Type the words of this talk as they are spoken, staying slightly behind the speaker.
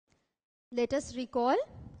Let us recall,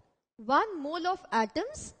 1 mole of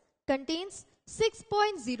atoms contains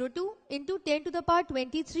 6.02 into 10 to the power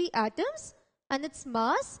 23 atoms, and its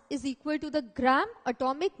mass is equal to the gram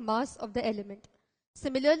atomic mass of the element.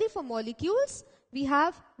 Similarly, for molecules, we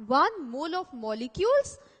have 1 mole of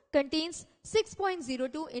molecules contains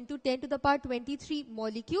 6.02 into 10 to the power 23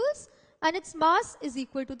 molecules, and its mass is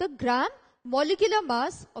equal to the gram molecular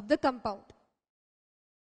mass of the compound.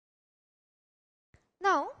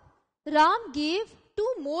 Now, Ram gave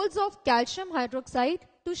 2 moles of calcium hydroxide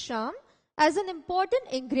to Sham as an important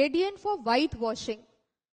ingredient for whitewashing.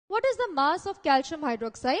 What is the mass of calcium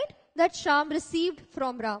hydroxide that Sham received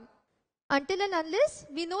from Ram? Until and unless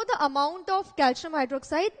we know the amount of calcium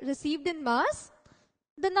hydroxide received in mass,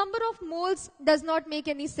 the number of moles does not make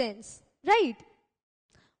any sense, right?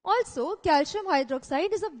 Also, calcium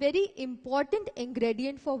hydroxide is a very important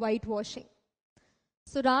ingredient for whitewashing.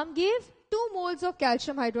 So Ram gave 2 moles of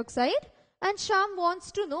calcium hydroxide, and Sham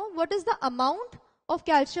wants to know what is the amount of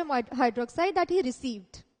calcium hydroxide that he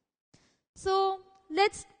received. So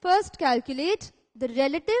let's first calculate the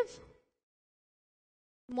relative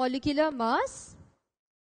molecular mass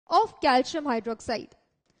of calcium hydroxide.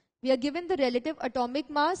 We are given the relative atomic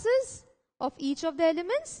masses of each of the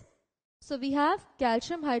elements. So we have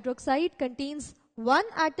calcium hydroxide contains 1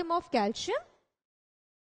 atom of calcium,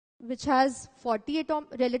 which has 40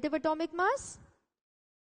 relative atomic mass.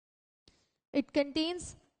 It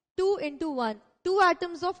contains 2 into 1, 2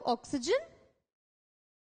 atoms of oxygen.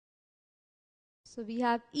 So we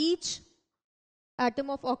have each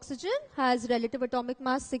atom of oxygen has relative atomic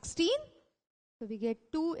mass 16. So we get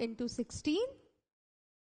 2 into 16.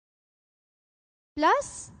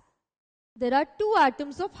 Plus, there are 2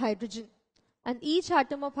 atoms of hydrogen. And each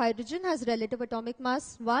atom of hydrogen has relative atomic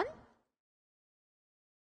mass 1.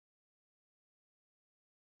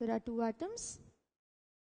 There are 2 atoms.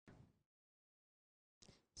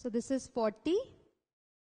 So this is 40.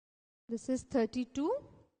 This is 32.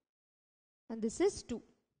 And this is 2.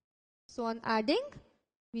 So on adding,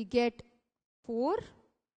 we get 4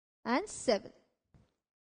 and 7.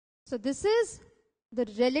 So this is the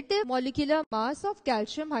relative molecular mass of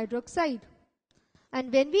calcium hydroxide.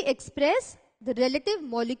 And when we express the relative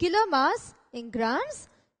molecular mass in grams,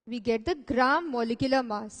 we get the gram molecular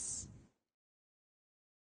mass.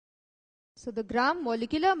 So the gram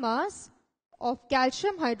molecular mass of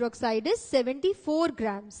calcium hydroxide is 74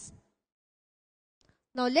 grams.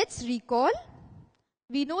 Now let's recall.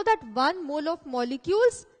 We know that 1 mole of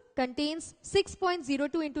molecules contains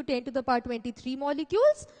 6.02 into 10 to the power 23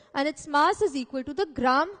 molecules, and its mass is equal to the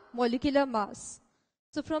gram molecular mass.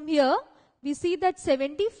 So from here, we see that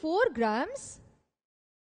 74 grams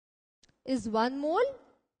is 1 mole.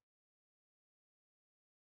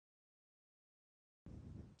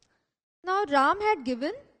 Now Ram had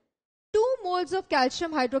given 2 moles of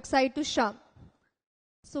calcium hydroxide to Sham.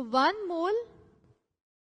 So 1 mole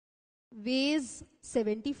weighs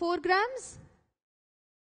 74 grams,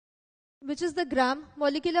 which is the gram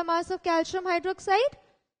molecular mass of calcium hydroxide.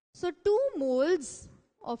 So 2 moles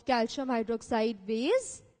of calcium hydroxide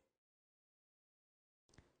weighs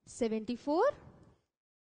 74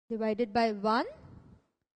 divided by 1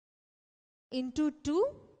 into 2.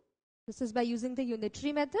 This is by using the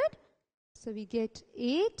unitary method. So we get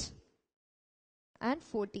 8 and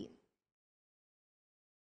 14.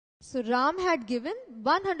 So Ram had given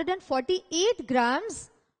 148 grams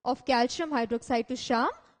of calcium hydroxide to Sham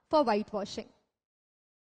for whitewashing.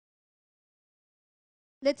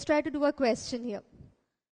 Let's try to do a question here.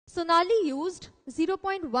 Sonali used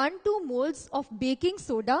 0.12 moles of baking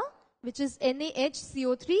soda, which is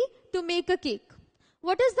NaHCO3, to make a cake.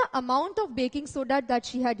 What is the amount of baking soda that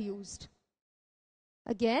she had used?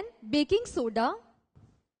 Again, baking soda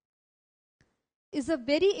is a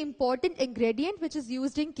very important ingredient which is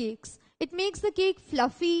used in cakes. It makes the cake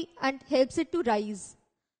fluffy and helps it to rise.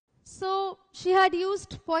 So she had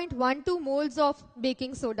used 0.12 moles of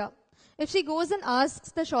baking soda. If she goes and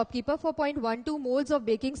asks the shopkeeper for 0.12 moles of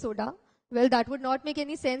baking soda, well, that would not make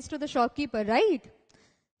any sense to the shopkeeper, right?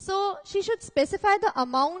 So she should specify the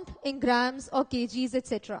amount in grams or kgs,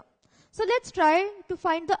 etc. So let's try to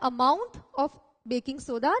find the amount of baking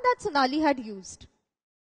soda that Sonali had used.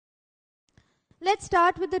 Let's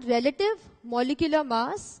start with the relative molecular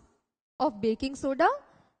mass of baking soda,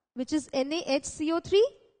 which is NaHCO3.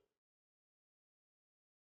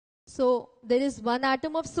 So there is 1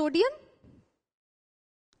 atom of sodium.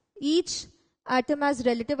 Each atom has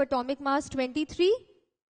relative atomic mass 23.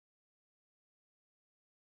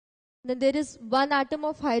 Then there is 1 atom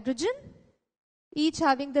of hydrogen, each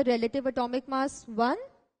having the relative atomic mass 1.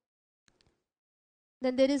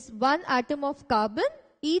 Then there is 1 atom of carbon,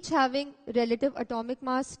 each having relative atomic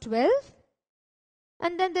mass 12.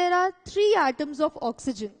 And then there are 3 atoms of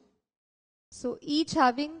oxygen. So each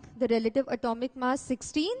having the relative atomic mass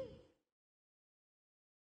 16.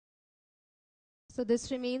 So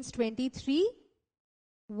this remains 23,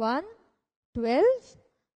 1, 12,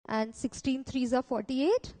 and 16 3s are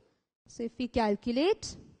 48. So if we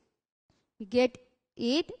calculate, we get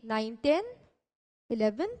 8, 9, 10,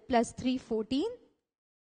 11 plus 3, 14.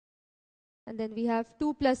 And then we have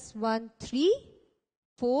 2 plus 1, 3,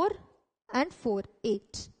 4, and 4,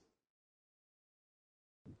 8.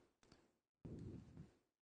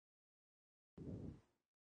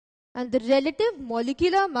 And the relative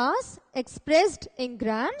molecular mass expressed in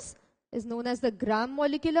grams is known as the gram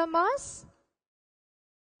molecular mass.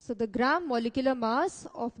 So the gram molecular mass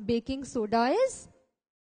of baking soda is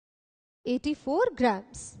 84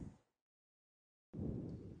 grams.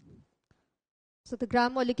 So the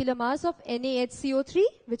gram molecular mass of NaHCO3,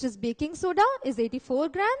 which is baking soda, is 84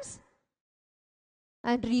 grams.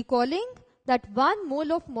 And recalling that 1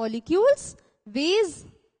 mole of molecules weighs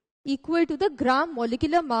equal to the gram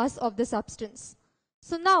molecular mass of the substance.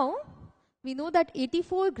 So now we know that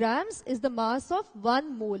 84 grams is the mass of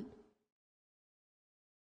 1 mole.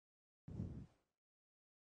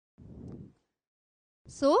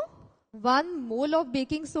 So 1 mole of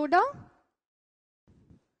baking soda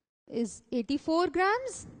is 84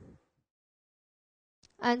 grams,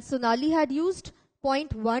 and Sonali had used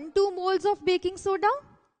 0.12 moles of baking soda.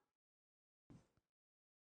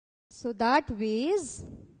 So that weighs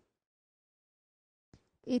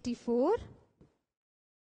 84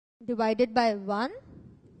 divided by 1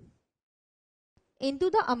 into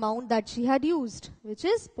the amount that she had used, which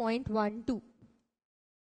is 0.12.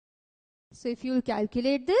 So if you will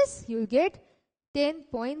calculate this, you will get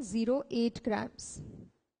 10.08 grams,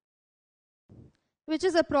 which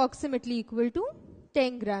is approximately equal to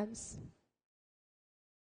 10 grams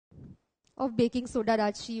of baking soda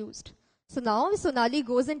that she used. So now Sonali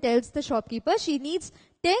goes and tells the shopkeeper she needs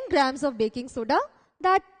 10 grams of baking soda.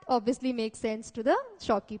 That obviously makes sense to the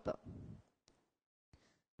shopkeeper.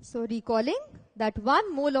 So recalling that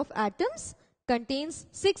 1 mole of atoms contains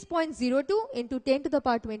 6.02 into 10 to the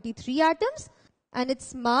power 23 atoms, and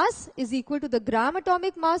its mass is equal to the gram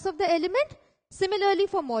atomic mass of the element. Similarly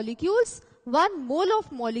for molecules, 1 mole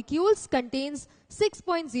of molecules contains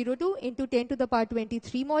 6.02 into 10 to the power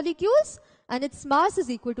 23 molecules, and its mass is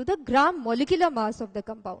equal to the gram molecular mass of the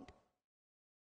compound.